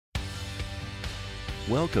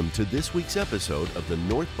Welcome to this week's episode of the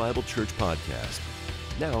North Bible Church Podcast.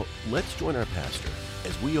 Now, let's join our pastor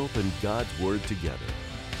as we open God's Word together.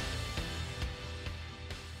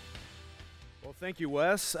 Well, thank you,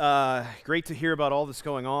 Wes. Great to hear about all that's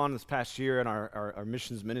going on this past year in our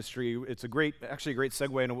missions ministry. It's a great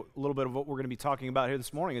segue into a little bit of what we're going to be talking about here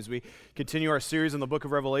this morning as we continue our series in the book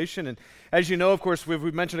of Revelation. And as you know, of course,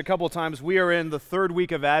 we've mentioned a couple of times, we are in the third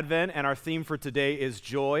week of Advent, and our theme for today is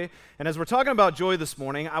joy. And as we're talking about joy this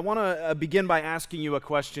morning, I want to begin by asking you a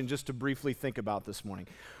question just to briefly think about this morning.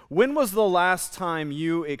 When was the last time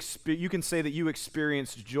you can say that you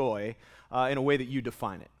experienced joy in a way that you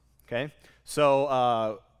define it? Okay?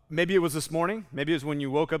 So maybe it was this morning. Maybe it was when you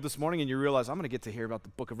woke up this morning and you realized, I'm going to get to hear about the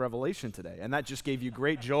book of Revelation today. And that just gave you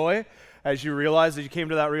great joy as you realized that you came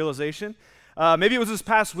to that realization. Maybe it was this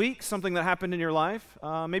past week, something that happened in your life.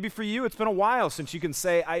 Maybe for you, it's been a while since you can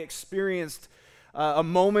say, I experienced a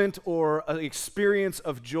moment or an experience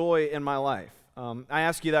of joy in my life. I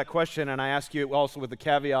ask you that question, and I ask you also with the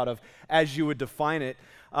caveat of as you would define it,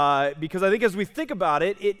 because I think as we think about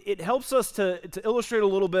it, it helps us to illustrate a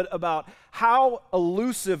little bit about how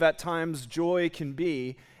elusive at times joy can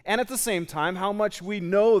be, and at the same time, how much we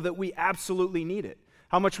know that we absolutely need it,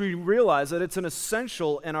 how much we realize that it's an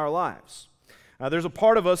essential in our lives. There's a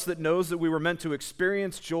part of us that knows that we were meant to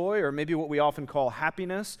experience joy, or maybe what we often call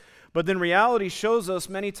happiness, but then reality shows us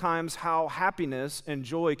many times how happiness and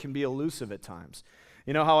joy can be elusive at times.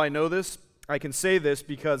 You know how I know this? I can say this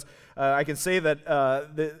because I can say that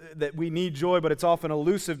that we need joy, but it's often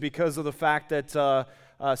elusive because of the fact that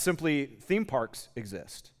simply theme parks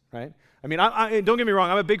exist, right? I mean, don't get me wrong,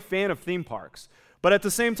 I'm a big fan of theme parks, but at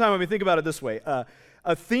the same time, I mean, think about it this way.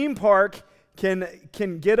 A theme park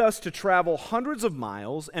can get us to travel hundreds of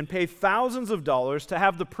miles and pay thousands of dollars to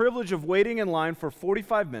have the privilege of waiting in line for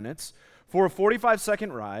 45 minutes for a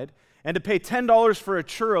 45-second ride, and to pay $10 for a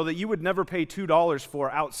churro that you would never pay $2 for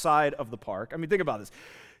outside of the park. I mean, think about this.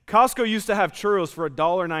 Costco used to have churros for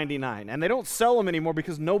 $1.99, and they don't sell them anymore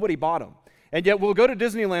because nobody bought them. And yet we'll go to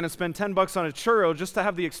Disneyland and spend $10 on a churro just to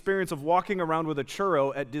have the experience of walking around with a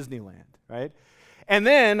churro at Disneyland, right? And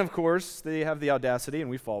then, of course, they have the audacity, and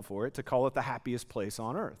we fall for it, to call it the happiest place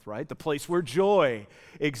on earth, right? The place where joy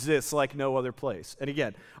exists like no other place. And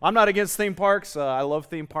again, I'm not against theme parks. I love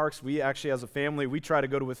theme parks. We actually, as a family, we try to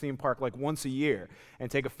go to a theme park like once a year and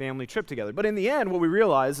take a family trip together. But in the end, what we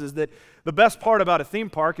realize is that the best part about a theme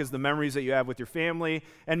park is the memories that you have with your family,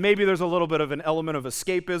 and maybe there's a little bit of an element of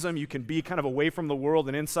escapism. You can be kind of away from the world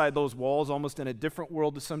and inside those walls, almost in a different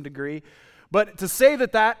world to some degree. But to say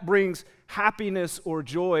that that brings happiness or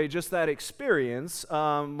joy, just that experience,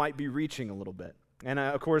 might be reaching a little bit. And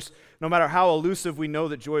of course, no matter how elusive we know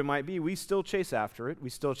that joy might be, we still chase after it. We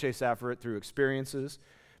still chase after it through experiences,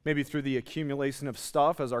 maybe through the accumulation of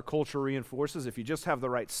stuff as our culture reinforces. If you just have the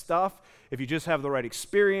right stuff, if you just have the right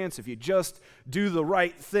experience, if you just do the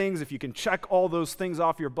right things, if you can check all those things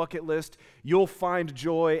off your bucket list, you'll find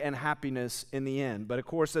joy and happiness in the end. But of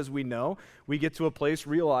course, as we know, we get to a place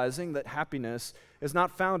realizing that happiness is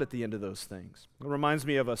not found at the end of those things. It reminds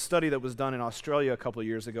me of a study that was done in Australia a couple of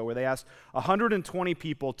years ago where they asked 120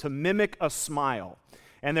 people to mimic a smile.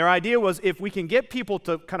 And their idea was if we can get people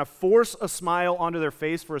to kind of force a smile onto their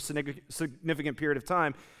face for a significant period of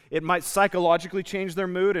time, it might psychologically change their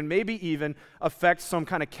mood and maybe even affect some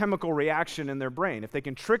kind of chemical reaction in their brain. If they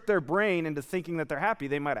can trick their brain into thinking that they're happy,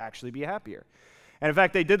 they might actually be happier. And in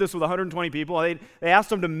fact, they did this with 120 people. They asked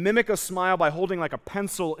them to mimic a smile by holding like a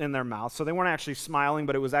pencil in their mouth. So they weren't actually smiling,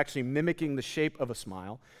 but it was actually mimicking the shape of a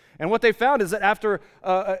smile. And what they found is that after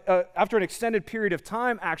an extended period of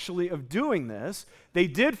time actually of doing this, they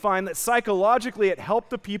did find that psychologically it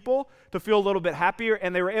helped the people to feel a little bit happier,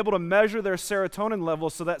 and they were able to measure their serotonin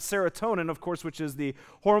levels. So that serotonin, of course, which is the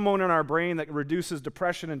hormone in our brain that reduces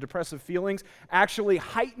depression and depressive feelings, actually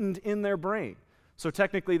heightened in their brain. So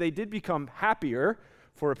technically they did become happier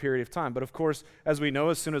for a period of time. But of course, as we know,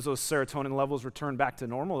 as soon as those serotonin levels return back to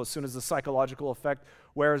normal, as soon as the psychological effect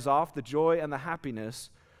wears off, the joy and the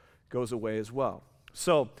happiness goes away as well.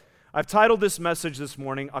 So I've titled this message this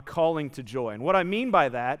morning, A Calling to Joy. And what I mean by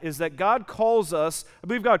that is that God calls us, I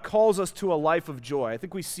believe God calls us to a life of joy. I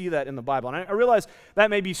think we see that in the Bible. And I realize that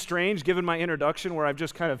may be strange given my introduction where I've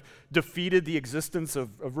just kind of defeated the existence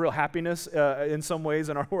of real happiness in some ways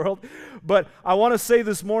in our world. But I want to say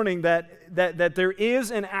this morning that there is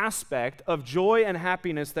an aspect of joy and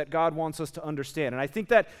happiness that God wants us to understand. And I think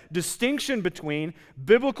that distinction between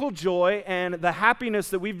biblical joy and the happiness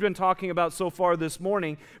that we've been talking about so far this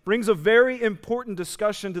morning brings brings a very important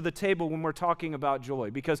discussion to the table when we're talking about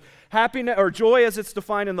joy, because happiness, or joy as it's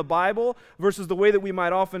defined in the Bible versus the way that we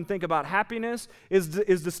might often think about happiness is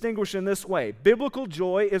distinguished in this way. Biblical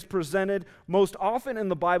joy is presented most often in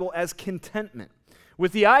the Bible as contentment,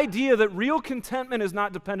 with the idea that real contentment is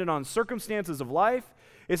not dependent on circumstances of life.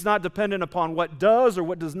 It's not dependent upon what does or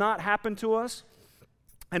what does not happen to us.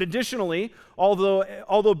 And additionally,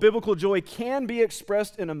 although biblical joy can be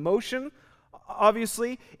expressed in emotion,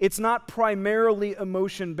 obviously, it's not primarily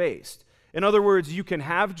emotion-based. In other words, you can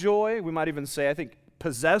have joy, we might even say, I think,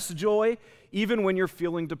 possess joy, even when you're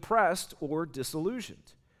feeling depressed or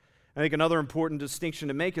disillusioned. I think another important distinction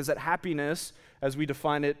to make is that happiness, as we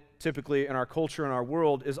define it typically in our culture and our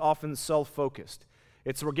world, is often self-focused.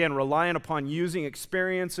 It's, again, reliant upon using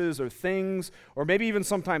experiences or things, or maybe even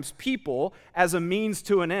sometimes people, as a means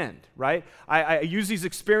to an end, right? I use these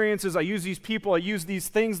experiences, I use these people, I use these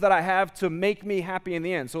things that I have to make me happy in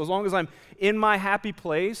the end. So as long as I'm in my happy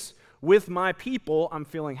place with my people, I'm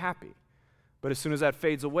feeling happy. But as soon as that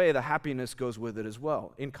fades away, the happiness goes with it as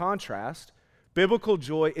well. In contrast, biblical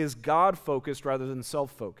joy is God-focused rather than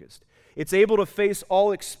self-focused. It's able to face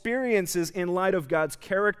all experiences in light of God's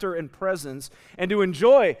character and presence, and to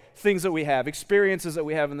enjoy things that we have, experiences that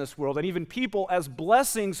we have in this world, and even people as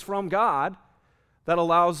blessings from God that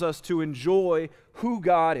allows us to enjoy who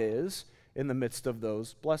God is in the midst of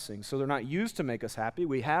those blessings. So they're not used to make us happy.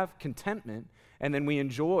 We have contentment, and then we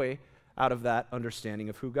enjoy out of that understanding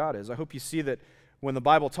of who God is. I hope you see that when the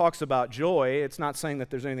Bible talks about joy, it's not saying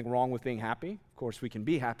that there's anything wrong with being happy. Of course, we can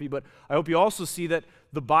be happy, but I hope you also see that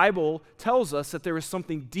the Bible tells us that there is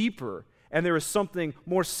something deeper and there is something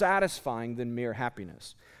more satisfying than mere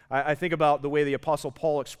happiness. I think about the way the Apostle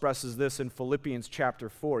Paul expresses this in Philippians chapter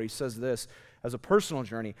 4. He says this as a personal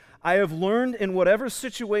journey: I have learned in whatever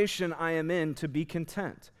situation I am in to be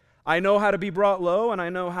content. I know how to be brought low, and I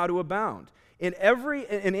know how to abound. In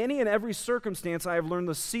any and every circumstance, I have learned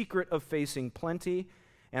the secret of facing plenty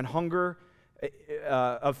and hunger,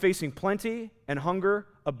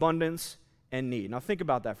 abundance, and need. Now think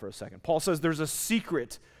about that for a second. Paul says there's a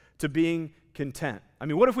secret to being content. I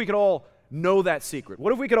mean, what if we could all know that secret?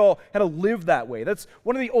 What if we could all kind of live that way? That's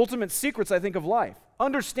one of the ultimate secrets, I think, of life.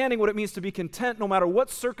 Understanding what it means to be content no matter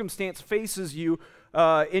what circumstance faces you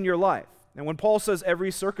in your life. And when Paul says every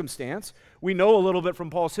circumstance, we know a little bit from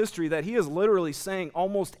Paul's history that he is literally saying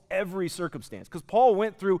almost every circumstance, because Paul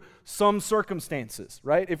went through some circumstances,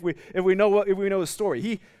 right? If we know his story,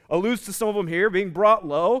 he alludes to some of them here. Being brought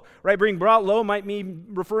low, right? Being brought low might mean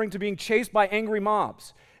referring to being chased by angry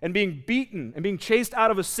mobs and being beaten and being chased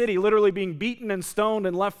out of a city, literally being beaten and stoned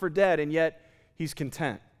and left for dead, and yet he's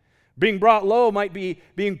content. Being brought low might be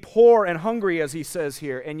being poor and hungry, as he says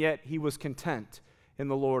here, and yet he was content in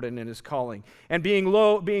the Lord and in his calling. And being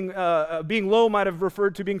low might have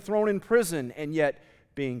referred to being thrown in prison, and yet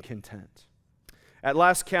being content. At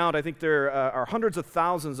last count, I think there are hundreds of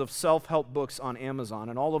thousands of self-help books on Amazon,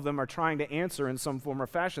 and all of them are trying to answer in some form or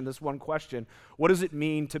fashion this one question: what does it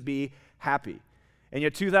mean to be happy? And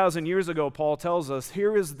yet 2,000 years ago, Paul tells us,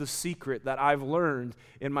 here is the secret that I've learned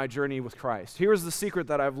in my journey with Christ. Here is the secret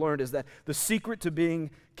that I've learned, is that the secret to being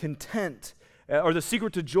content, or the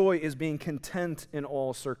secret to joy, is being content in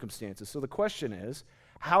all circumstances. So the question is,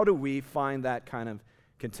 how do we find that kind of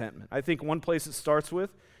contentment? I think one place it starts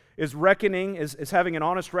with is having an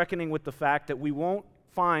honest reckoning with the fact that we won't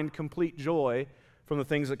find complete joy from the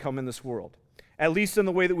things that come in this world, at least in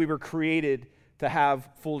the way that we were created to have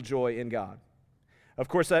full joy in God. Of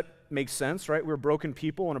course, that makes sense, right? We're broken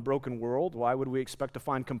people in a broken world. Why would we expect to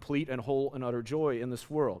find complete and whole and utter joy in this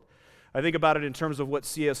world? I think about it in terms of what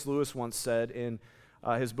C.S. Lewis once said in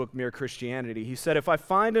his book, Mere Christianity. He said, if I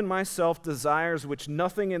find in myself desires which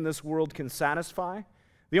nothing in this world can satisfy,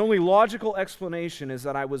 the only logical explanation is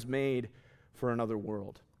that I was made for another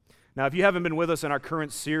world. Now, if you haven't been with us in our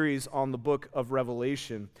current series on the book of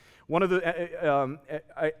Revelation,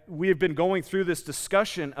 we have been going through this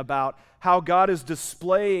discussion about how God is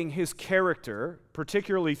displaying his character,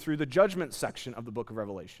 particularly through the judgment section of the book of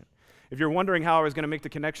Revelation. If you're wondering how I was going to make the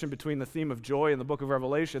connection between the theme of joy and the book of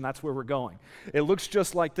Revelation, that's where we're going. It looks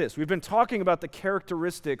just like this. We've been talking about the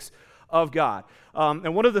characteristics of God.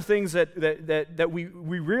 And one of the things that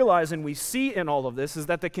we realize and we see in all of this is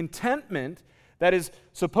that the contentment that is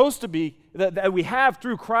supposed to be, that we have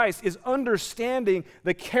through Christ, is understanding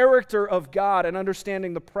the character of God and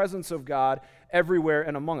understanding the presence of God everywhere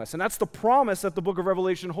and among us. And that's the promise that the book of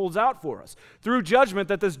Revelation holds out for us through judgment,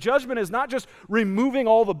 that this judgment is not just removing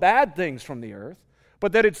all the bad things from the earth,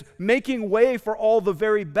 but that it's making way for all the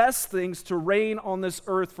very best things to reign on this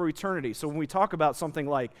earth for eternity. So when we talk about something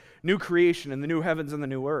like new creation and the new heavens and the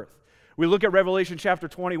new earth, We look at Revelation chapter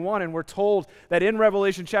 21, and we're told that in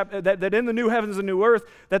Revelation that in the new heavens and new earth,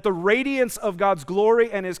 that the radiance of God's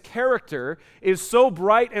glory and his character is so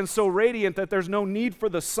bright and so radiant that there's no need for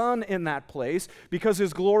the sun in that place because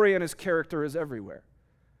his glory and his character is everywhere.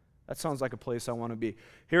 That sounds like a place I want to be.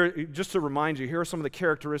 Here, just to remind you, here are some of the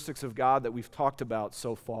characteristics of God that we've talked about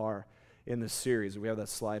so far in this series. We have that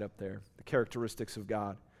slide up there, the characteristics of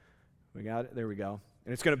God. We got it? There we go.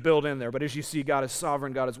 And it's going to build in there. But as you see, God is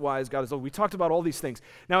sovereign, God is wise, God is old. We talked about all these things.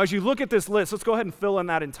 Now, as you look at this list, let's go ahead and fill in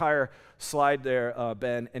that entire slide there,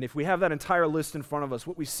 Ben. And if we have that entire list in front of us,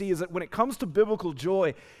 what we see is that when it comes to biblical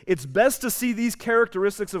joy, it's best to see these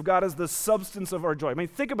characteristics of God as the substance of our joy. I mean,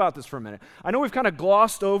 think about this for a minute. I know we've kind of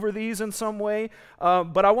glossed over these in some way,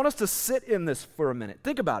 but I want us to sit in this for a minute.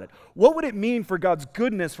 Think about it. What would it mean for God's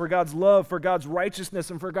goodness, for God's love, for God's righteousness,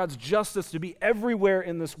 and for God's justice to be everywhere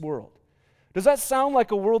in this world? Does that sound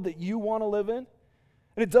like a world that you want to live in? And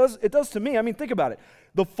it does to me. I mean, think about it.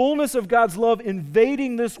 The fullness of God's love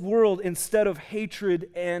invading this world instead of hatred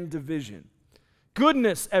and division.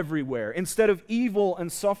 Goodness everywhere instead of evil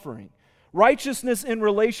and suffering. Righteousness in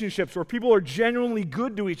relationships where people are genuinely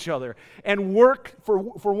good to each other and work for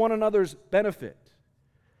one another's benefit.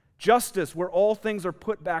 Justice where all things are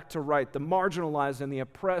put back to right. The marginalized and the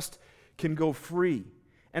oppressed can go free.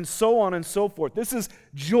 And so on and so forth. This is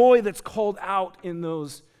joy that's called out in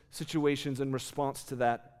those situations in response to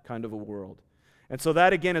that kind of a world. And so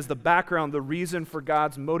that again is the background, the reason for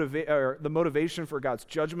God's the motivation for God's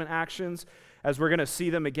judgment actions, as we're going to see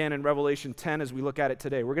them again in Revelation 10 as we look at it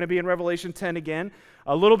today. We're going to be in Revelation 10 again,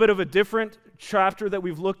 a little bit of a different chapter that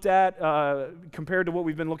we've looked at compared to what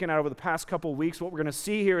we've been looking at over the past couple weeks. What we're going to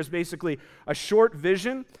see here is basically a short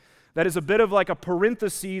vision that is a bit of like a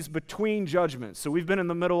parenthesis between judgments. So we've been in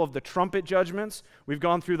the middle of the trumpet judgments. We've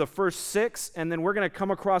gone through the first 6, and then we're going to come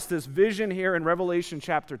across this vision here in Revelation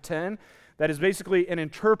chapter 10 that is basically an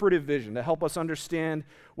interpretive vision to help us understand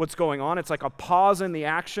what's going on. It's like a pause in the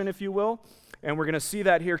action, if you will, and we're going to see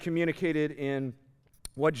that here communicated in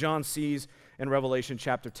what John sees in Revelation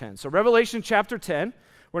chapter 10. So Revelation chapter 10,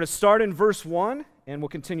 we're going to start in verse 1, and we'll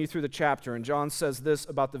continue through the chapter. And John says this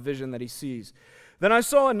about the vision that he sees. Then I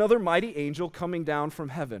saw another mighty angel coming down from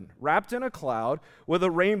heaven, wrapped in a cloud, with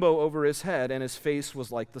a rainbow over his head, and his face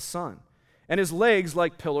was like the sun, and his legs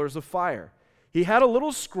like pillars of fire. He had a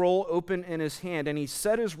little scroll open in his hand, and he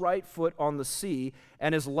set his right foot on the sea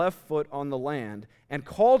and his left foot on the land, and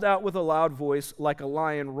called out with a loud voice like a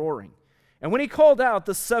lion roaring. And when he called out,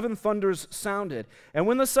 the 7 thunders sounded. And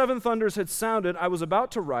when the 7 thunders had sounded, I was about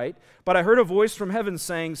to write, but I heard a voice from heaven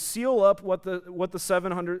saying, "Seal up what the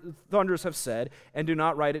 700 thunders have said, and do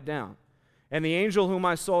not write it down." And the angel whom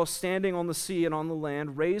I saw standing on the sea and on the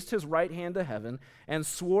land raised his right hand to heaven and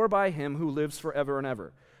swore by him who lives forever and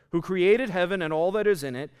ever, who created heaven and all that is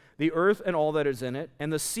in it, the earth and all that is in it,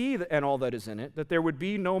 and the sea and all that is in it, that there would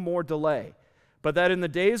be no more delay. But that in the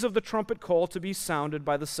days of the trumpet call to be sounded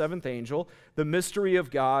by the 7th angel, the mystery of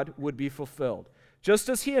God would be fulfilled, just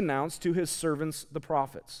as he announced to his servants the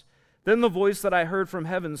prophets. Then the voice that I heard from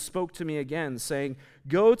heaven spoke to me again, saying,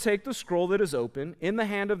 "Go take the scroll that is open in the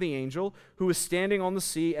hand of the angel who is standing on the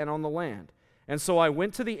sea and on the land." And so I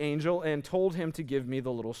went to the angel and told him to give me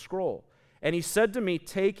the little scroll. And he said to me,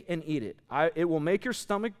 "Take and eat it. It will make your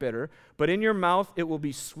stomach bitter, but in your mouth it will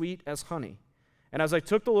be sweet as honey." And as I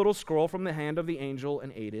took the little scroll from the hand of the angel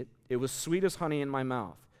and ate it, it was sweet as honey in my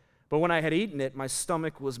mouth. But when I had eaten it, my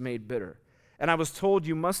stomach was made bitter. And I was told,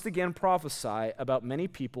 "You must again prophesy about many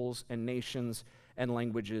peoples and nations and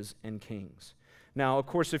languages and kings." Now, of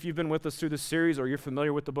course, if you've been with us through this series or you're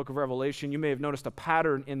familiar with the book of Revelation, you may have noticed a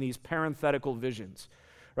pattern in these parenthetical visions.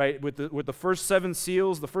 Right, with the first 7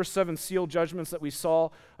 seals, the first 7 seal judgments that we saw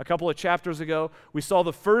a couple of chapters ago, we saw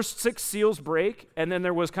the first 6 seals break, and then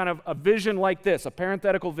there was kind of a vision like this, a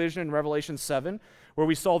parenthetical vision in Revelation 7, where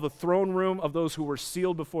we saw the throne room of those who were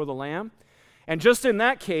sealed before the Lamb. And just in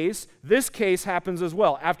that case, this case happens as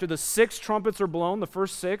well. After the 6 trumpets are blown, the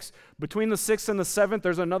first 6, between the 6th and the 7th,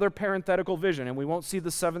 there's another parenthetical vision, and we won't see the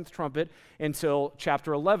 7th trumpet until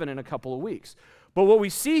chapter 11 in a couple of weeks. But what we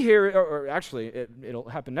see here, or actually it'll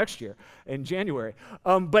happen next year in January,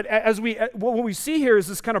 but what we see here is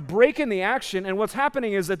this kind of break in the action, and what's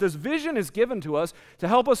happening is that this vision is given to us to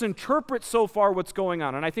help us interpret so far what's going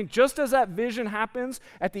on. And I think just as that vision happens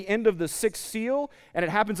at the end of the 6th seal, and it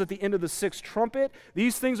happens at the end of the 6th trumpet,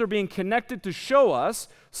 these things are being connected to show us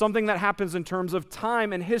something that happens in terms of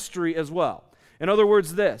time and history as well. In other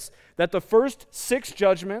words, that the first 6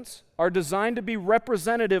 judgments are designed to be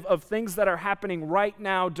representative of things that are happening right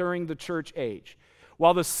now during the church age,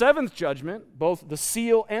 while the 7th judgment, both the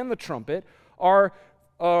seal and the trumpet, are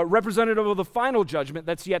representative of the final judgment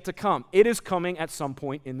that's yet to come. It is coming at some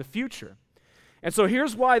point in the future. And so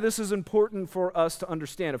here's why this is important for us to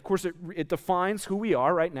understand. Of course, it defines who we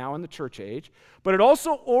are right now in the church age, but it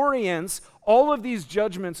also orients all of these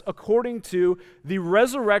judgments according to the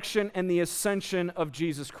resurrection and the ascension of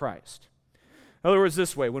Jesus Christ. In other words,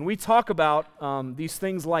 this way, when we talk about these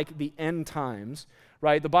things like the end times,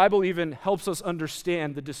 right, the Bible even helps us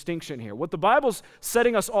understand the distinction here. What the Bible's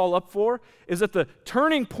setting us all up for is that the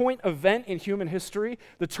turning point event in human history,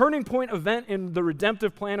 the turning point event in the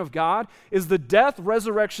redemptive plan of God, is the death,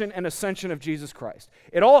 resurrection, and ascension of Jesus Christ.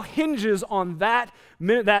 It all hinges on that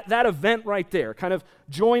event right there, kind of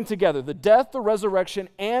joined together, the death, the resurrection,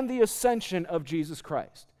 and the ascension of Jesus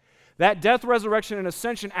Christ. That death, resurrection, and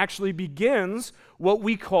ascension actually begins what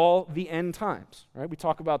we call the end times, right? We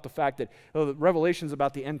talk about the fact that the Revelation's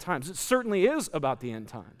about the end times. It certainly is about the end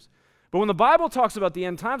times. But when the Bible talks about the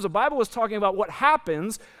end times, the Bible is talking about what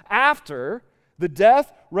happens after the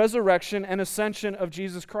death, resurrection, and ascension of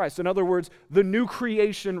Jesus Christ. In other words, the new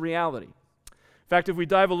creation reality. In fact, if we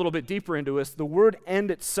dive a little bit deeper into this, the word end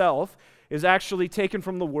itself is actually taken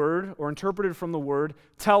from the word or interpreted from the word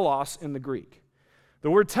telos in the Greek. The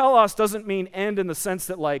word telos doesn't mean end in the sense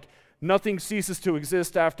that like nothing ceases to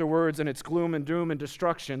exist afterwards and it's gloom and doom and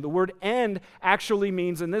destruction. The word end actually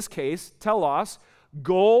means, in this case, telos,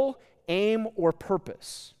 goal, aim, or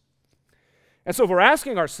purpose. And so if we're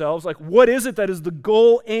asking ourselves, like, what is it that is the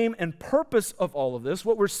goal, aim, and purpose of all of this?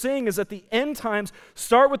 What we're seeing is that the end times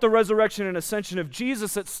start with the resurrection and ascension of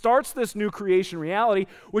Jesus. That starts this new creation reality,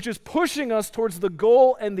 which is pushing us towards the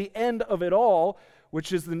goal and the end of it all,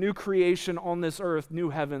 which is the new creation on this earth,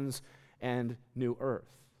 new heavens and new earth.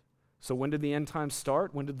 So when did the end times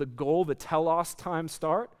start? When did the goal, the telos time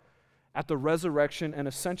start? At the resurrection and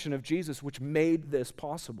ascension of Jesus, which made this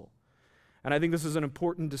possible. And I think this is an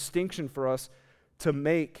important distinction for us to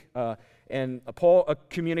make. And Paul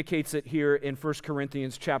communicates it here in 1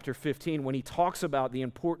 Corinthians chapter 15 when he talks about the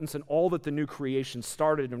importance and all that the new creation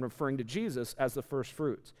started in referring to Jesus as the first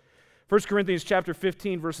fruits. 1 Corinthians chapter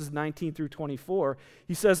 15, verses 19 through 24,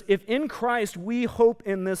 he says, "If in Christ we hope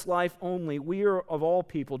in this life only, we are of all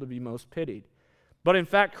people to be most pitied. But in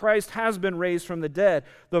fact, Christ has been raised from the dead,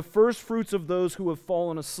 the first fruits of those who have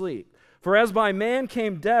fallen asleep. For as by man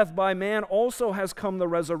came death, by man also has come the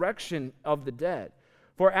resurrection of the dead.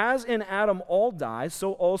 For as in Adam all die,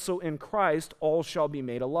 so also in Christ all shall be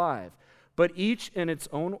made alive. But each in its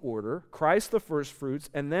own order, Christ the first fruits,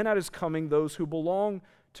 and then at his coming those who belong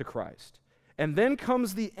to Christ. And then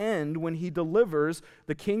comes the end when he delivers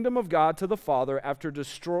the kingdom of God to the Father after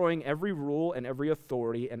destroying every rule and every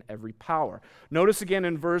authority and every power." Notice again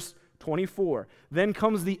in verse 24, then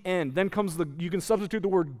comes the end. Then comes you can substitute the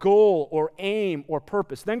word goal or aim or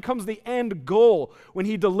purpose. Then comes the end goal when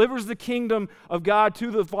he delivers the kingdom of God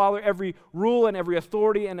to the Father, every rule and every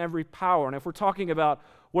authority and every power. And if we're talking about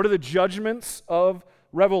what are the judgments of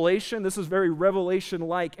Revelation, this is very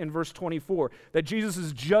Revelation-like in verse 24, that Jesus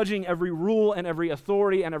is judging every rule and every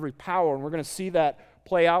authority and every power, and we're going to see that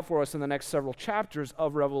play out for us in the next several chapters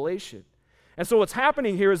of Revelation. And so what's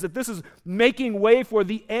happening here is that this is making way for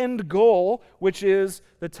the end goal, which is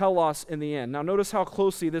the telos in the end. Now notice how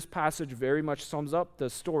closely this passage very much sums up the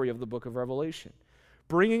story of the book of Revelation,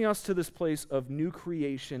 bringing us to this place of new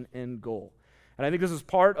creation end goal. And I think this is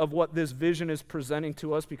part of what this vision is presenting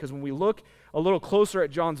to us, because when we look a little closer at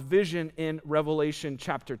John's vision in Revelation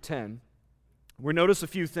chapter 10, we notice a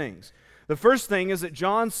few things. The first thing is that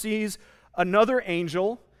John sees another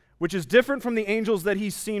angel, which is different from the angels that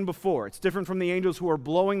he's seen before. It's different from the angels who are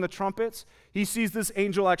blowing the trumpets. He sees this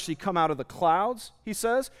angel actually come out of the clouds, he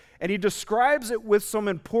says, and he describes it with some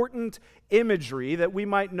important imagery that we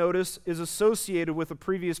might notice is associated with a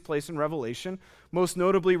previous place in Revelation, most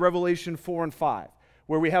notably Revelation 4 and 5,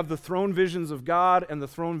 where we have the throne visions of God and the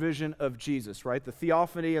throne vision of Jesus, right? The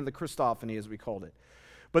theophany and the Christophany, as we called it.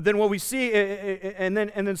 But then what we see,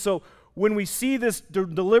 so when we see this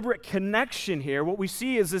deliberate connection here, what we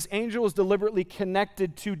see is this angel is deliberately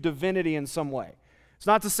connected to divinity in some way. It's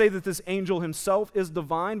not to say that this angel himself is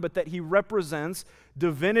divine, but that he represents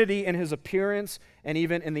divinity in his appearance and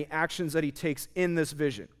even in the actions that he takes in this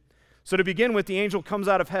vision. So to begin with, the angel comes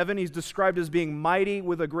out of heaven. He's described as being mighty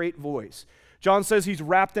with a great voice. John says he's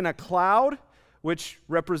wrapped in a cloud, which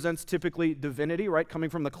represents typically divinity, right? Coming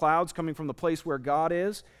from the clouds, coming from the place where God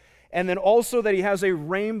is. And then also that he has a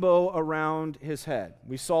rainbow around his head.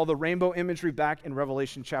 We saw the rainbow imagery back in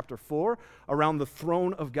Revelation chapter 4 around the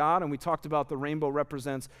throne of God, and we talked about the rainbow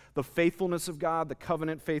represents the faithfulness of God, the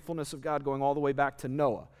covenant faithfulness of God, going all the way back to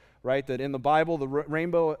Noah, right? That in the Bible, the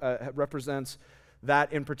rainbow represents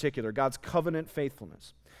that in particular, God's covenant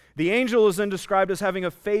faithfulness. The angel is then described as having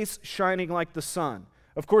a face shining like the sun.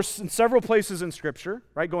 Of course, in several places in Scripture,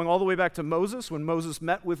 right, going all the way back to Moses, when Moses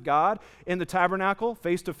met with God in the tabernacle,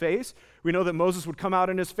 face to face, we know that Moses would come out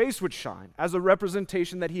and his face would shine as a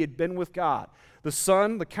representation that he had been with God. The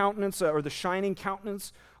sun, the countenance, or the shining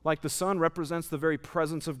countenance like the sun, represents the very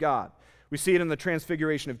presence of God. We see it in the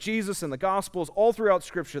transfiguration of Jesus and the Gospels, all throughout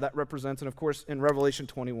Scripture that represents, and of course in Revelation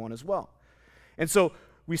 21 as well. And so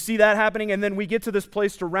we see that happening, and then we get to this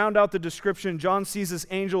place to round out the description. John sees this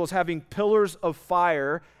angel as having pillars of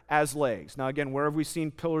fire as legs. Now again, where have we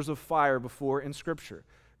seen pillars of fire before in Scripture?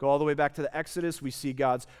 Go all the way back to the Exodus. We see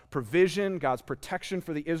God's provision, God's protection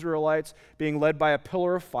for the Israelites being led by a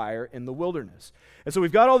pillar of fire in the wilderness. And so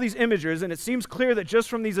we've got all these images, and it seems clear that just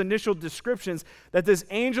from these initial descriptions that this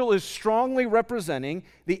angel is strongly representing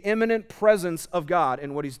the imminent presence of God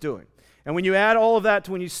in what he's doing. And when you add all of that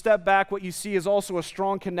to when you step back, what you see is also a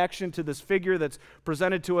strong connection to this figure that's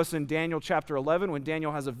presented to us in Daniel chapter 11, when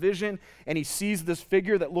Daniel has a vision and he sees this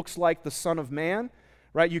figure that looks like the Son of Man,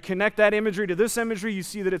 right? You connect that imagery to this imagery, you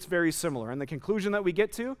see that it's very similar. And the conclusion that we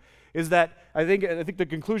get to is that, I think the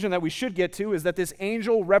conclusion that we should get to is that this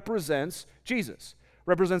angel represents Jesus,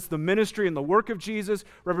 represents the ministry and the work of Jesus,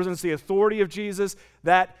 represents the authority of Jesus,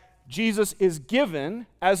 that Jesus is given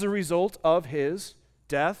as a result of his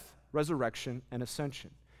death, resurrection, and ascension.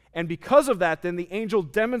 And because of that, then the angel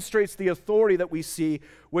demonstrates the authority that we see,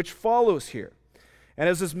 which follows here. And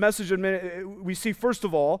as this message, we see first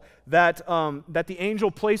of all that the angel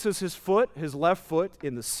places his left foot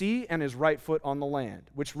in the sea and his right foot on the land,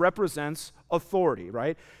 which represents authority,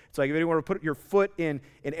 right? It's like if you want to put your foot in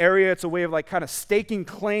an area, it's a way of like kind of staking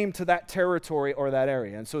claim to that territory or that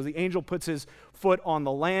area. And so the angel puts his foot on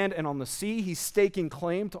the land and on the sea. He's staking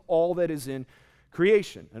claim to all that is in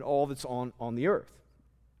creation and all that's on the earth.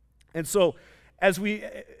 And so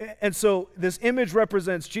this image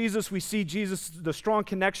represents Jesus. We see Jesus, the strong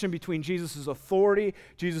connection between Jesus' authority,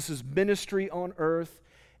 Jesus' ministry on earth.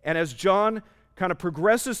 And as John kind of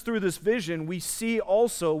progresses through this vision, we see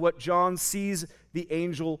also what John sees the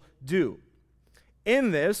angel do.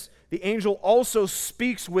 In this, the angel also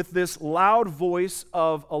speaks with this loud voice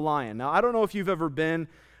of a lion. Now, I don't know if you've ever been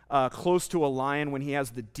close to a lion when he has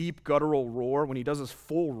the deep guttural roar, when he does his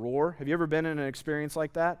full roar. Have you ever been in an experience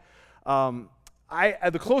like that?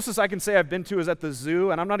 The closest I can say I've been to is at the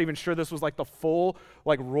zoo, and I'm not even sure this was like the full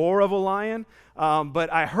like roar of a lion,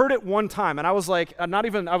 but I heard it one time, and I was like, I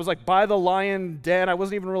was like by the lion den. I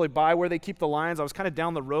wasn't even really by where they keep the lions. I was kind of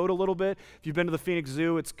down the road a little bit. If you've been to the Phoenix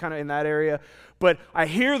Zoo, it's kind of in that area. But I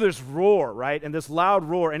hear this roar, right, and this loud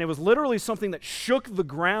roar, and it was literally something that shook the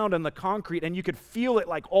ground and the concrete, and you could feel it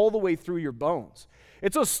like all the way through your bones.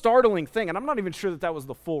 It's a startling thing, and I'm not even sure that was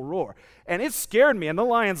the full roar. And it scared me, and the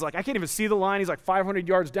lion's like, I can't even see the lion. He's like 500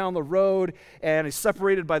 yards down the road, and he's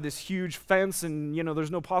separated by this huge fence, and, there's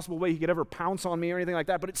no possible way he could ever pounce on me or anything like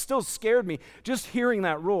that, but it still scared me just hearing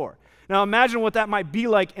that roar. Now imagine what that might be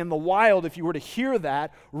like in the wild if you were to hear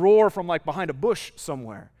that roar from like behind a bush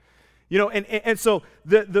somewhere. And so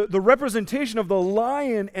the representation of the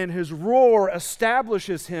lion and his roar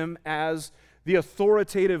establishes him as the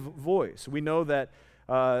authoritative voice. We know that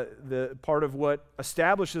the part of what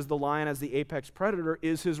establishes the lion as the apex predator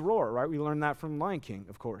is his roar, right? We learned that from Lion King,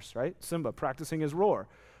 of course, right? Simba practicing his roar,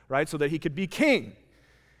 right? So that he could be king.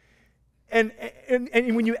 And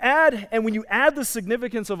when you add the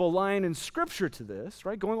significance of a lion in Scripture to this,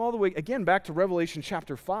 right, going all the way again back to Revelation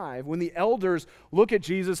chapter 5, when the elders look at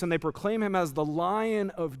Jesus and they proclaim him as the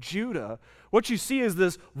Lion of Judah, what you see is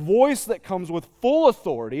this voice that comes with full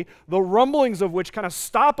authority, the rumblings of which kind of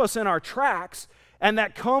stop us in our tracks, and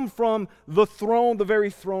that come from the throne, the very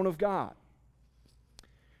throne of God.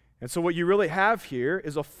 And so what you really have here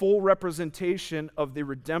is a full representation of the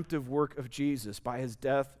redemptive work of Jesus by his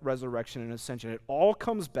death, resurrection, and ascension. It all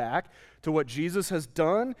comes back to what Jesus has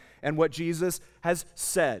done and what Jesus has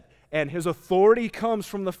said. And his authority comes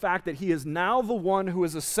from the fact that he is now the one who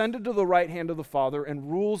has ascended to the right hand of the Father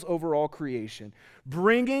and rules over all creation,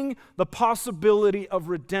 bringing the possibility of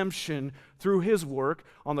redemption through his work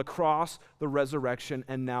on the cross, the resurrection,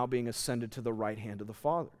 and now being ascended to the right hand of the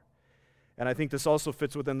Father. And I think this also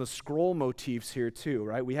fits within the scroll motifs here too,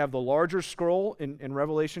 right? We have the larger scroll in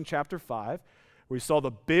Revelation chapter 5. We saw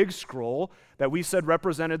the big scroll that we said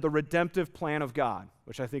represented the redemptive plan of God,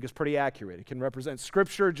 which I think is pretty accurate. It can represent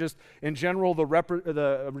Scripture, just in general, the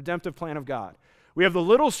redemptive plan of God. We have the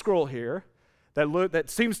little scroll here that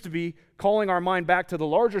seems to be calling our mind back to the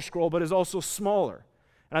larger scroll, but is also smaller.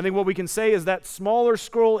 And I think what we can say is that smaller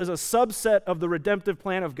scroll is a subset of the redemptive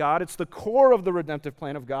plan of God. It's the core of the redemptive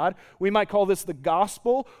plan of God. We might call this the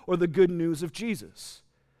gospel or the good news of Jesus.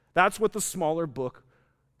 That's what the smaller book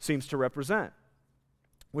seems to represent.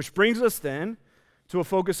 Which brings us then to a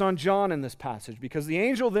focus on John in this passage, because the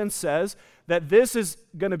angel then says that this is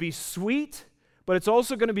going to be sweet, but it's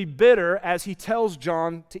also going to be bitter as he tells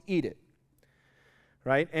John to eat it.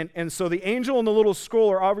 Right? And so the angel and the little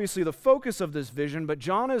scroll are obviously the focus of this vision, but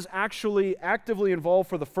John is actually actively involved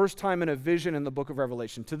for the first time in a vision in the book of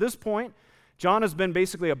Revelation. To this point, John has been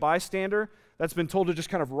basically a bystander that's been told to just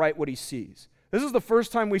kind of write what he sees. This is the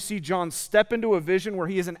first time we see John step into a vision where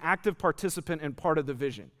he is an active participant and part of the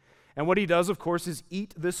vision. And what he does, of course, is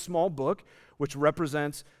eat this small book, which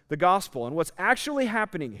represents the gospel. And what's actually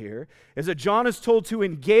happening here is that John is told to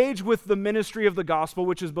engage with the ministry of the gospel,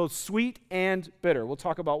 which is both sweet and bitter. We'll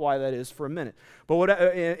talk about why that is for a minute,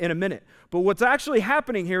 in a minute. But what's actually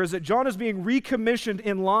happening here is that John is being recommissioned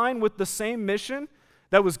in line with the same mission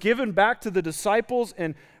that was given back to the disciples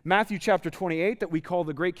in Matthew chapter 28 that we call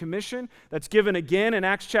the Great Commission, that's given again in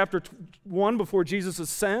Acts chapter 1 before Jesus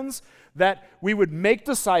ascends, that we would make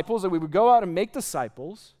disciples, that we would go out and make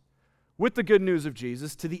disciples with the good news of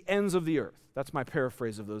Jesus to the ends of the earth. That's my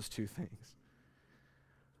paraphrase of those two things.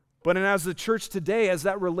 But as the church today, as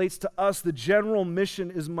that relates to us, the general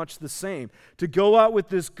mission is much the same. To go out with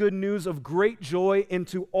this good news of great joy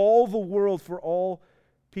into all the world for all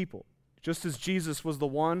people. Just as Jesus was the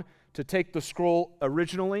one to take the scroll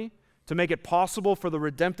originally, to make it possible for the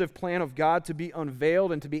redemptive plan of God to be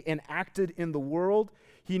unveiled and to be enacted in the world,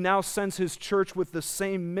 he now sends his church with the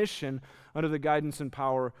same mission under the guidance and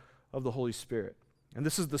power of the Holy Spirit. And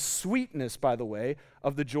this is the sweetness, by the way,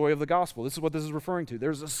 of the joy of the gospel. This is what this is referring to.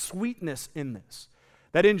 There's a sweetness in this.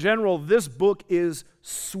 That in general, this book is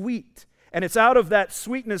sweet. And it's out of that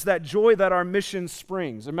sweetness, that joy, that our mission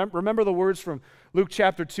springs. Remember the words from Luke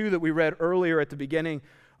chapter 2 that we read earlier at the beginning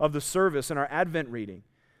of the service in our Advent reading.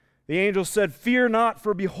 The angel said, "Fear not,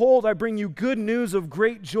 for behold, I bring you good news of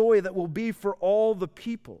great joy that will be for all the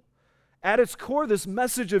people." At its core, this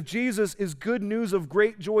message of Jesus is good news of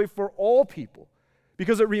great joy for all people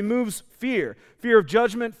because it removes fear. Fear of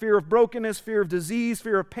judgment, fear of brokenness, fear of disease,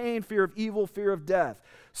 fear of pain, fear of evil, fear of death.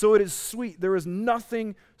 So it is sweet. There is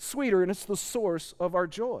nothing sweeter, and it's the source of our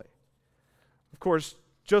joy. Of course,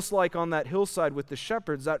 just like on that hillside with the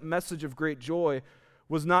shepherds, that message of great joy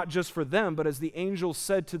was not just for them, but as the angel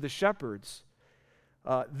said to the shepherds,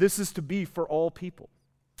 this is to be for all people.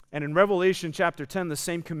 And in Revelation chapter 10, the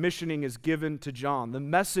same commissioning is given to John. The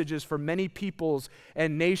message is for many peoples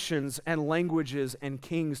and nations and languages and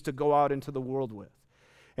kings to go out into the world with.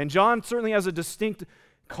 And John certainly has a distinct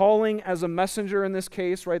calling as a messenger in this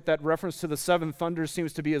case, right? That reference to the seven thunders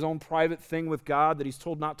seems to be his own private thing with God that he's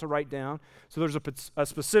told not to write down. So there's a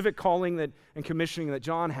specific calling and commissioning that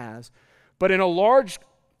John has. But in a large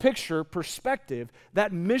picture perspective,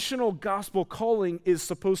 that missional gospel calling is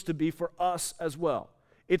supposed to be for us as well.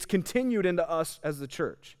 It's continued into us as the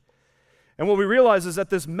church. And what we realize is that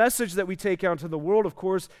this message that we take out to the world, of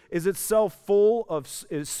course, is itself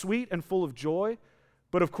is sweet and full of joy.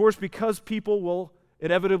 But of course, because people will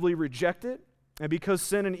inevitably reject it, and because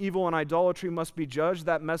sin and evil and idolatry must be judged,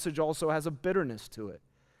 that message also has a bitterness to it.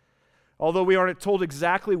 Although we aren't told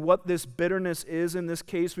exactly what this bitterness is in this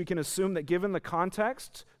case, we can assume that given the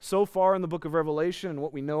context so far in the book of Revelation and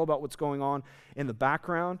what we know about what's going on in the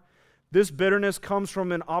background, this bitterness comes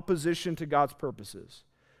from an opposition to God's purposes,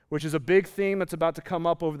 which is a big theme that's about to come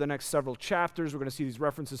up over the next several chapters. We're going to see these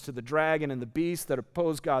references to the dragon and the beast that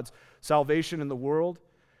oppose God's salvation in the world.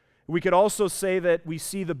 We could also say that we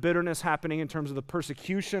see the bitterness happening in terms of the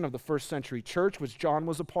persecution of the first century church, which John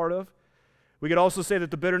was a part of. We could also say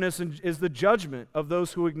that the bitterness is the judgment of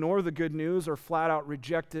those who ignore the good news or flat out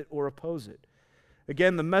reject it or oppose it.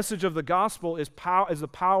 Again, the message of the gospel is the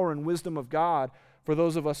power and wisdom of God for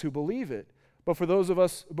those of us who believe it. But for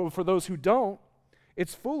those who don't,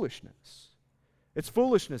 it's foolishness. It's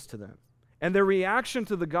foolishness to them. And their reaction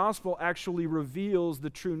to the gospel actually reveals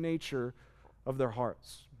the true nature of their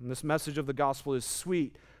hearts. And this message of the gospel is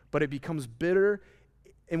sweet, but it becomes bitter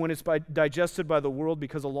and when it's digested by the world,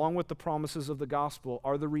 because along with the promises of the gospel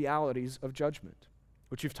are the realities of judgment,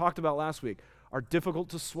 which we've talked about last week, are difficult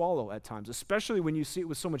to swallow at times, especially when you see it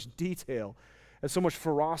with so much detail and so much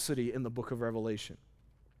ferocity in the book of Revelation.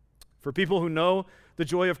 For people who know the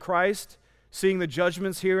joy of Christ, seeing the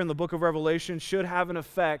judgments here in the book of Revelation should have an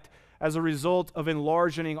effect as a result of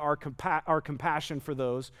enlarging our compassion for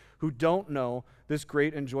those who don't know this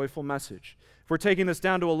great and joyful message. If we're taking this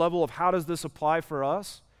down to a level of how does this apply for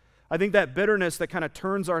us, I think that bitterness that kind of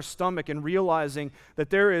turns our stomach and realizing that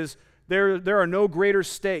there are no greater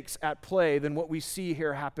stakes at play than what we see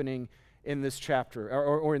here happening in this chapter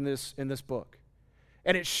or in this book.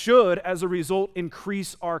 And it should, as a result,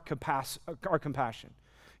 increase our compassion.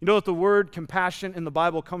 You know that the word compassion in the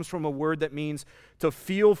Bible comes from a word that means to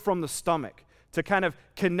feel from the stomach, to kind of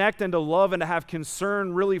connect and to love and to have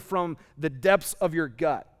concern really from the depths of your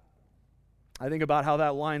gut. I think about how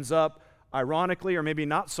that lines up, ironically, or maybe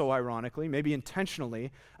not so ironically, maybe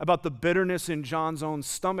intentionally, about the bitterness in John's own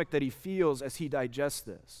stomach that he feels as he digests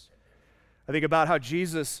this. I think about how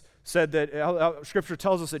Jesus said that, how Scripture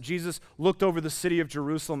tells us that Jesus looked over the city of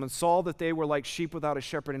Jerusalem and saw that they were like sheep without a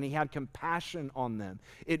shepherd, and he had compassion on them.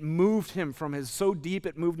 It moved him from his, so deep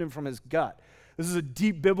it moved him from his gut. This is a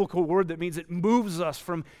deep biblical word that means it moves us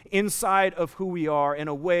from inside of who we are in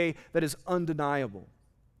a way that is undeniable.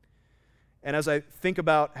 And as I think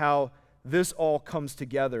about how this all comes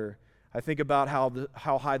together, I think about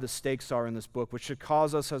how high the stakes are in this book, which should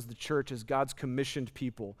cause us as the church, as God's commissioned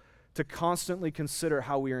people, to constantly consider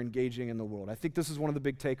how we are engaging in the world. I think this is one of the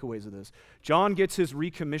big takeaways of this. John gets his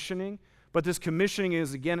recommissioning, but this commissioning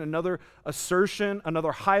is, again, another assertion,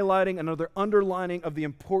 another highlighting, another underlining of the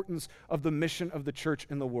importance of the mission of the church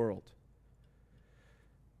in the world.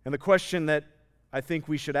 And the question that I think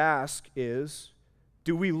we should ask is,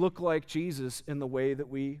 do we look like Jesus in the way that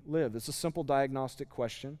we live? It's a simple diagnostic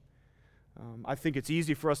question. I think it's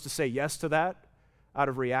easy for us to say yes to that out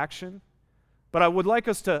of reaction. But I would like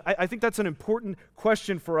us to, I think that's an important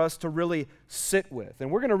question for us to really sit with. And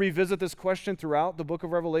we're going to revisit this question throughout the book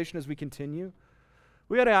of Revelation as we continue.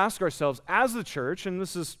 We got to ask ourselves, as the church, and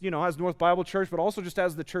this is, as North Bible Church, but also just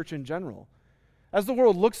as the church in general, as the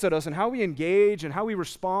world looks at us and how we engage and how we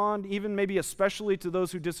respond, even maybe especially to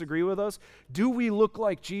those who disagree with us, do we look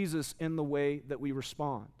like Jesus in the way that we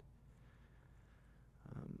respond?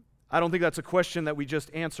 I don't think that's a question that we just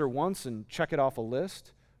answer once and check it off a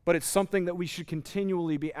list. But it's something that we should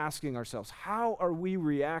continually be asking ourselves. How are we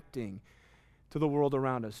reacting to the world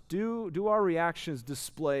around us? Do our reactions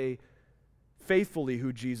display faithfully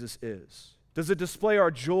who Jesus is? Does it display our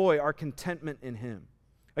joy, our contentment in him?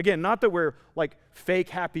 Again, not that we're like fake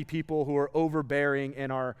happy people who are overbearing in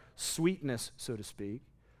our sweetness, so to speak,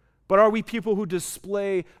 but are we people who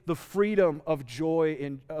display the freedom of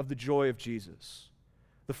joy of the joy of Jesus?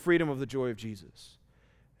 The freedom of the joy of Jesus.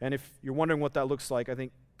 And if you're wondering what that looks like, I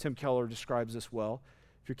think Tim Keller describes this well.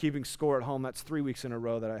 If you're keeping score at home, that's 3 weeks in a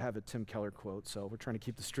row that I have a Tim Keller quote, so we're trying to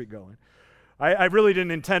keep the streak going. I really didn't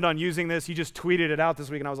intend on using this. He just tweeted it out this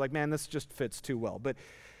week, and I was like, man, this just fits too well. But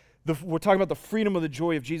we're talking about the freedom of the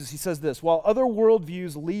joy of Jesus. He says this: while other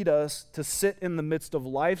worldviews lead us to sit in the midst of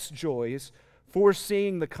life's joys,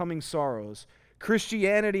 foreseeing the coming sorrows,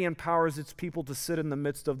 Christianity empowers its people to sit in the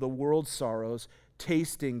midst of the world's sorrows,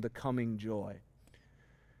 tasting the coming joy.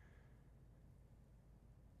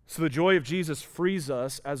 So the joy of Jesus frees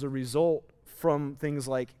us as a result from things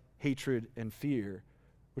like hatred and fear,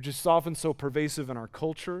 which is often so pervasive in our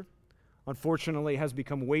culture, unfortunately has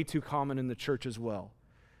become way too common in the church as well.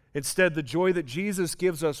 Instead, the joy that Jesus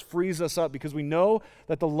gives us frees us up because we know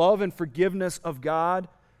that the love and forgiveness of God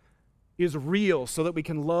is real so that we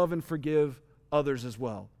can love and forgive others as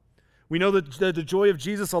well. We know that the joy of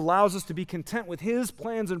Jesus allows us to be content with his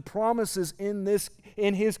plans and promises in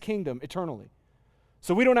his kingdom eternally.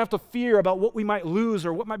 So we don't have to fear about what we might lose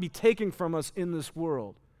or what might be taken from us in this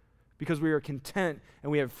world because we are content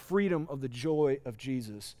and we have freedom of the joy of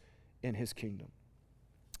Jesus in his kingdom.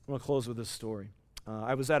 I want to close with this story.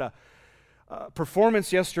 I was at a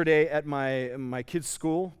performance yesterday at my kids'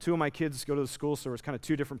 school. Two of my kids go to the school, so there was kind of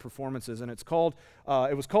two different performances, and it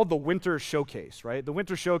was called the Winter Showcase, right? The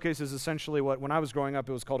Winter Showcase is essentially what, when I was growing up,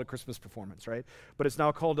 it was called a Christmas performance, right? But it's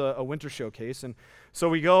now called a Winter Showcase, and so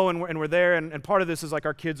we go and we're there, and part of this is like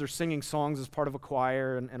our kids are singing songs as part of a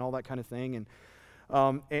choir and all that kind of thing,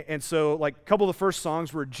 and so like a couple of the first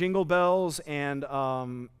songs were Jingle Bells and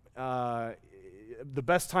The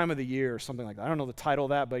Best Time of the Year or something like that. I don't know the title of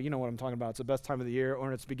that, but you know what I'm talking about. It's the best time of the year,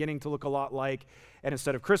 or it's beginning to look a lot like, and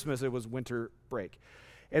instead of Christmas, it was winter break.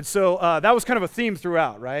 And so that was kind of a theme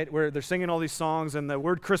throughout, right? Where they're singing all these songs, and the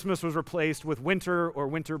word Christmas was replaced with winter or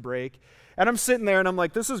winter break. And I'm sitting there, and I'm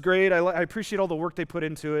like, this is great. I appreciate all the work they put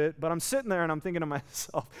into it. But I'm sitting there, and I'm thinking to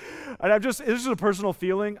myself, and this is a personal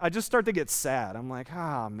feeling. I just start to get sad. I'm like,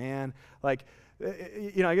 man, like,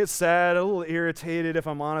 I get sad, a little irritated, if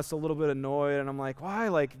I'm honest, a little bit annoyed, and I'm like, why?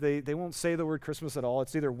 Like, they won't say the word Christmas at all.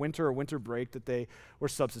 It's either winter or winter break that they were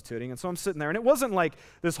substituting. And so I'm sitting there, and it wasn't like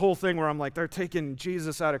this whole thing where I'm like, they're taking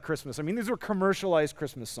Jesus out of Christmas. I mean, these were commercialized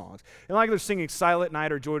Christmas songs. And like they're singing Silent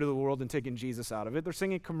Night or Joy to the World and taking Jesus out of it. They're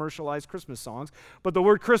singing commercialized Christmas songs, but the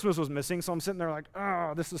word Christmas was missing, so I'm sitting there like,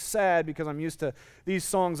 this is sad because I'm used to these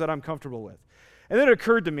songs that I'm comfortable with. And then it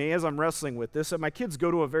occurred to me as I'm wrestling with this that my kids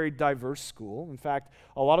go to a very diverse school. In fact,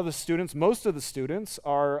 a lot of the students, most of the students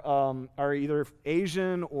are either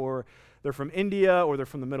Asian or they're from India or they're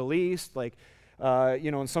from the Middle East. Like,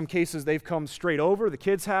 in some cases they've come straight over. The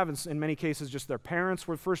kids have, and in many cases just their parents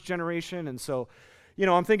were first generation. And so,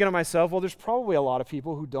 I'm thinking to myself, well, there's probably a lot of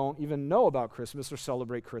people who don't even know about Christmas or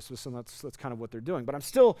celebrate Christmas, and that's kind of what they're doing. But I'm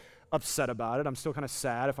still upset about it. I'm still kind of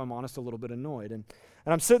sad, if I'm honest, a little bit annoyed. And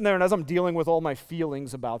I'm sitting there, and as I'm dealing with all my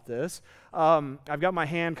feelings about this, I've got my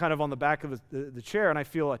hand kind of on the back of the chair, and I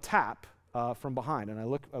feel a tap from behind. And I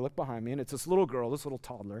look behind me, and it's this little girl, this little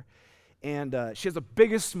toddler, and she has the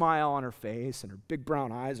biggest smile on her face, and her big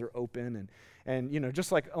brown eyes are open, and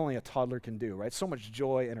just like only a toddler can do, right? So much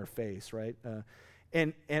joy in her face, right?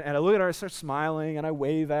 And I look at her, I start smiling, and I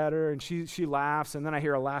wave at her, and she laughs, and then I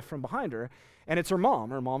hear a laugh from behind her, and it's her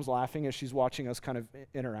mom. Her mom's laughing as she's watching us kind of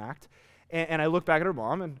interact. And I look back at her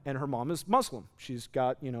mom, and her mom is Muslim. She's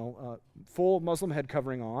got, full Muslim head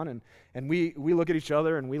covering on, and we look at each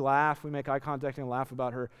other, and we laugh. We make eye contact and laugh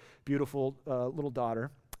about her beautiful little daughter.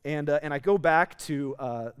 And I go back to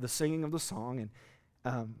the singing of the song, and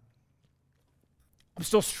I'm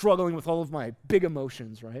still struggling with all of my big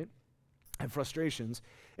emotions, right? And frustrations.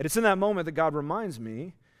 And it's in that moment that God reminds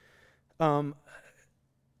me in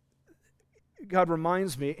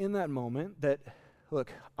that moment that,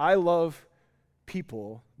 look, I love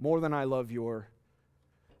people more than I love your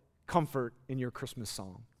comfort in your Christmas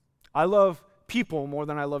song. I love people more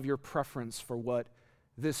than I love your preference for what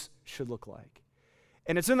this should look like.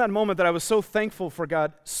 And it's in that moment that I was so thankful for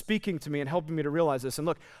God speaking to me and helping me to realize this. And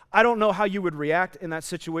look, I don't know how you would react in that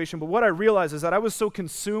situation, but what I realized is that I was so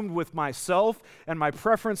consumed with myself and my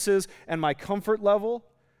preferences and my comfort level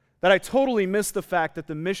that I totally missed the fact that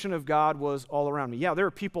the mission of God was all around me. Yeah, there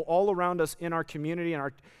are people all around us in our community, in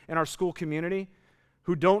our school community,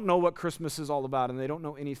 who don't know what Christmas is all about, and they don't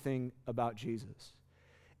know anything about Jesus.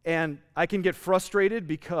 And I can get frustrated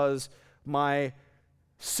because my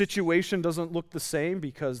situation doesn't look the same,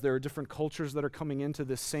 because there are different cultures that are coming into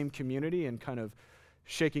this same community and kind of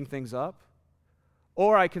shaking things up.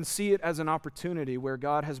 Or I can see it as an opportunity where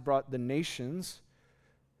God has brought the nations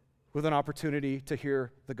with an opportunity to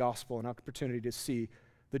hear the gospel, an opportunity to see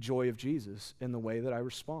the joy of Jesus in the way that I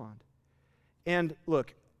respond. And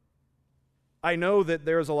look, I know that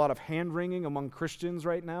there's a lot of hand-wringing among Christians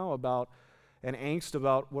right now and angst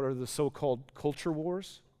about what are the so-called culture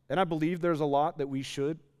wars. And I believe there's a lot that we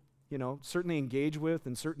should, certainly engage with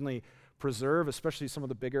and certainly preserve, especially some of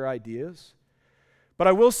the bigger ideas. But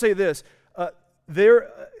I will say this,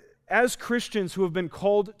 as Christians who have been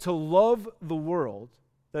called to love the world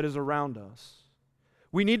that is around us,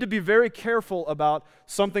 we need to be very careful about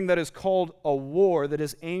something that is called a war that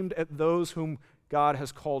is aimed at those whom God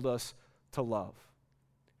has called us to love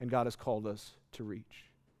and God has called us to reach.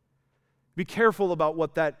 Be careful about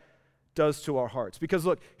what that does to our hearts. Because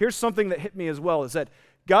look, here's something that hit me as well, is that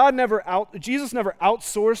Jesus never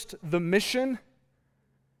outsourced the mission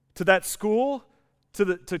to that school,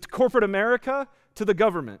 to corporate America, to the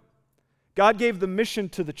government. God gave the mission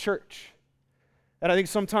to the church. And I think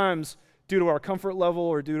sometimes, due to our comfort level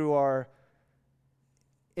or due to our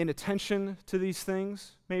inattention to these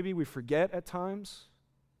things, maybe we forget at times,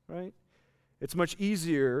 right? It's much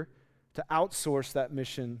easier to outsource that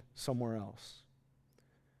mission somewhere else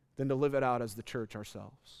than to live it out as the church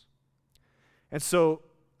ourselves. And so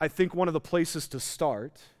I think one of the places to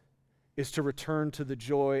start is to return to the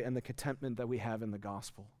joy and the contentment that we have in the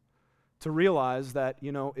gospel. To realize that,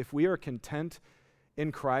 if we are content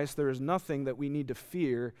in Christ, there is nothing that we need to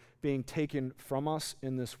fear being taken from us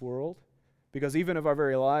in this world, because even if our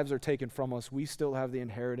very lives are taken from us, we still have the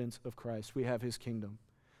inheritance of Christ. We have His kingdom.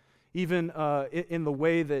 Even in the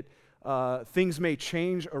way that things may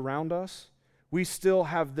change around us, we still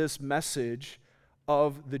have this message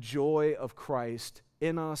of the joy of Christ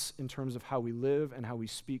in us in terms of how we live and how we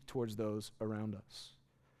speak towards those around us.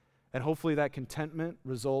 And hopefully that contentment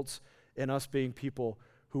results in us being people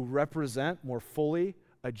who represent more fully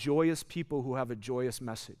a joyous people who have a joyous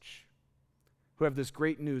message, who have this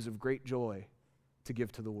great news of great joy to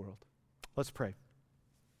give to the world. Let's pray.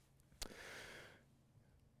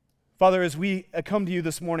 Father, as we come to you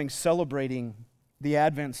this morning celebrating the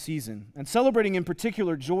Advent season, and celebrating in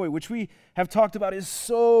particular joy, which we have talked about is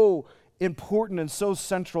so important and so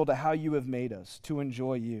central to how you have made us to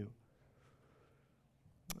enjoy you.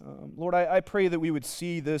 Lord, I pray that we would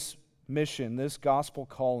see this mission, this gospel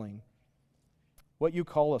calling, what you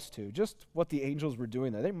call us to, just what the angels were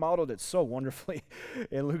doing there. They modeled it so wonderfully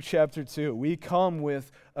in Luke chapter 2. We come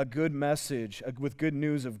with a good message, with good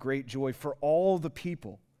news of great joy for all the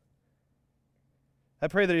people. I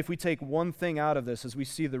pray that if we take one thing out of this as we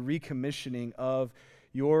see the recommissioning of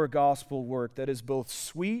your gospel work that is both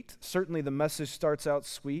sweet, certainly the message starts out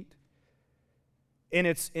sweet, In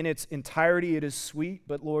its entirety, it is sweet,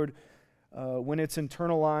 but Lord, when it's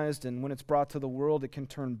internalized and when it's brought to the world, it can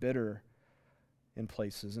turn bitter in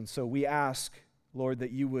places. And so we ask, Lord,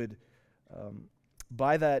 that you would,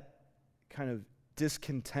 by that kind of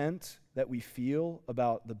discontent that we feel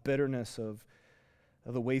about the bitterness of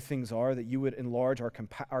the way things are, that you would enlarge our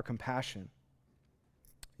compassion.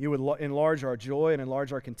 You would enlarge our joy and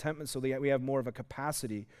enlarge our contentment so that we have more of a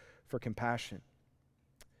capacity for compassion.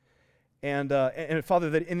 And Father,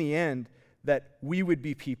 that in the end, that we would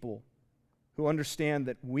be people who understand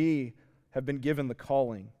that we have been given the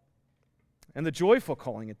calling, and the joyful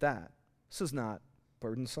calling at that. This is not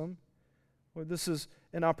burdensome. Lord, this is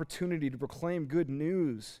an opportunity to proclaim good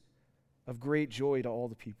news of great joy to all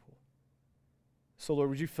the people. So, Lord,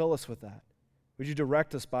 would you fill us with that? Would you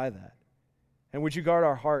direct us by that? And would you guard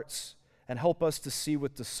our hearts and help us to see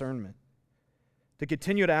with discernment? To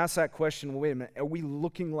continue to ask that question, wait a minute, are we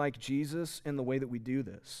looking like Jesus in the way that we do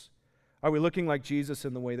this? Are we looking like Jesus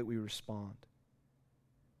in the way that we respond?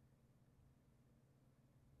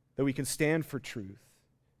 That we can stand for truth,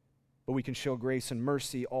 but we can show grace and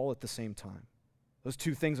mercy all at the same time. Those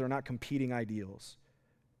two things are not competing ideals,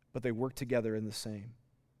 but they work together in the same.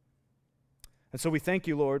 And so we thank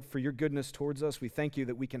you, Lord, for your goodness towards us. We thank you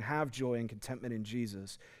that we can have joy and contentment in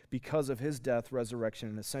Jesus because of his death, resurrection,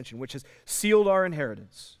 and ascension, which has sealed our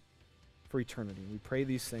inheritance for eternity. We pray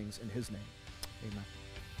these things in his name. Amen.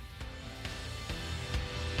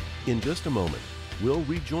 In just a moment, we'll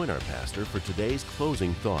rejoin our pastor for today's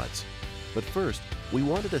closing thoughts. But first, we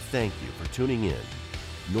wanted to thank you for tuning in.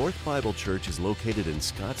 North Bible Church is located in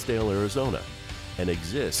Scottsdale, Arizona, and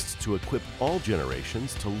exists to equip all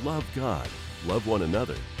generations to love God, love one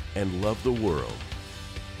another, and love the world.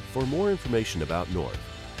 For more information about North,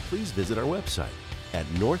 please visit our website at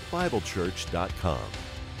northbiblechurch.com.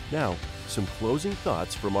 Now, some closing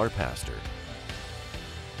thoughts from our pastor.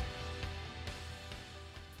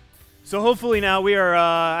 So hopefully now we are,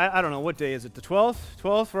 I don't know, what day is it, the 12th?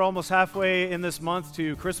 12th? We're almost halfway in this month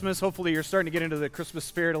to Christmas. Hopefully you're starting to get into the Christmas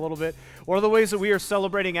spirit a little bit. One of the ways that we are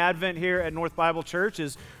celebrating Advent here at North Bible Church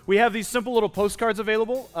is we have these simple little postcards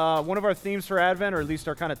available. One of our themes for Advent, or at least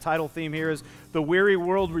our kind of title theme here, is The Weary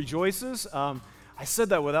World Rejoices. I said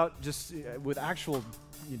that with actual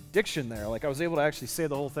diction there. Like I was able to actually say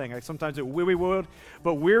the whole thing. Sometimes it weary world,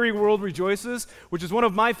 but weary world rejoices, which is one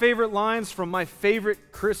of my favorite lines from my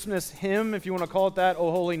favorite Christmas hymn, if you want to call it that, O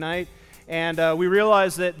Holy Night. And we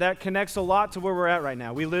realize that connects a lot to where we're at right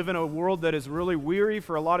now. We live in a world that is really weary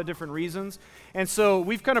for a lot of different reasons. And so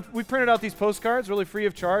we printed out these postcards really free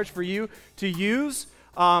of charge for you to use.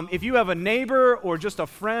 If you have a neighbor or just a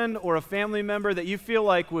friend or a family member that you feel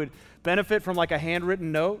like would benefit from like a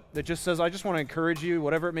handwritten note that just says, I just want to encourage you,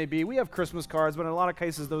 whatever it may be. We have Christmas cards, but in a lot of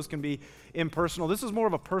cases those can be impersonal. This is more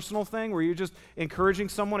of a personal thing where you're just encouraging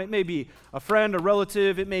someone. It may be a friend, a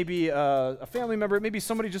relative, it may be a family member, it may be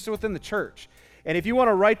somebody just within the church. And if you want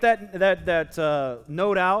to write that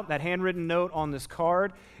note out, that handwritten note on this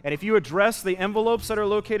card, and if you address the envelopes that are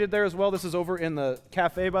located there as well, this is over in the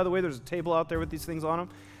cafe, by the way, there's a table out there with these things on them,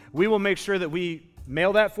 we will make sure that we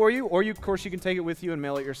mail that for you, or of course you can take it with you and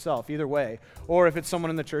mail it yourself, either way. Or if it's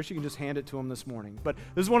someone in the church, you can just hand it to them this morning. But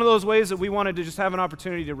this is one of those ways that we wanted to just have an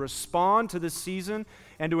opportunity to respond to this season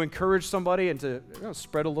and to encourage somebody and to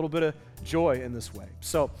spread a little bit of joy in this way.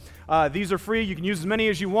 So these are free. You can use as many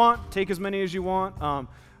as you want, take as many as you want,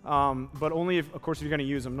 but only if, of course, if you're going to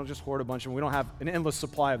use them. Don't just hoard a bunch of them. We don't have an endless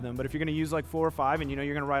supply of them, but if you're going to use like 4 or 5 and you know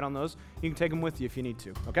you're going to write on those, you can take them with you if you need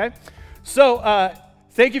to, okay? So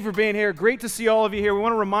thank you for being here. Great to see all of you here. We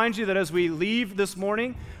want to remind you that as we leave this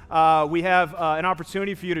morning, we have an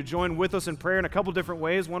opportunity for you to join with us in prayer in a couple different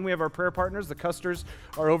ways. One, we have our prayer partners. The Custers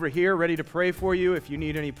are over here ready to pray for you if you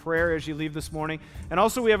need any prayer as you leave this morning. And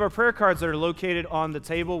also we have our prayer cards that are located on the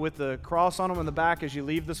table with the cross on them in the back as you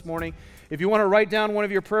leave this morning. If you want to write down one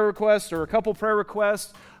of your prayer requests or a couple prayer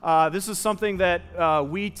requests, this is something that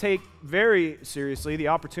we take very seriously, the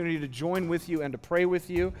opportunity to join with you and to pray with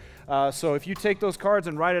you. So if you take those cards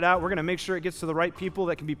and write it out, we're going to make sure it gets to the right people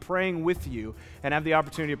that can be praying with you and have the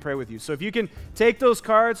opportunity to pray with you. So if you can take those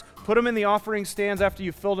cards, put them in the offering stands after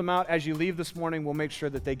you filled them out as you leave this morning, we'll make sure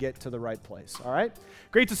that they get to the right place. All right?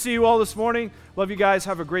 Great to see you all this morning. Love you guys.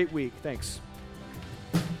 Have a great week. Thanks.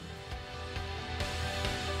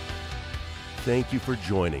 Thank you for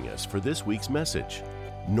joining us for this week's message.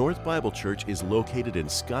 North Bible Church is located in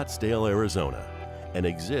Scottsdale, Arizona, and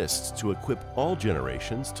exists to equip all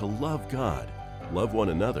generations to love God, love one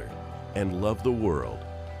another, and love the world.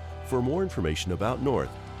 For more information about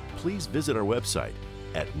North, please visit our website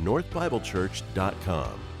at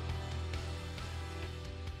northbiblechurch.com.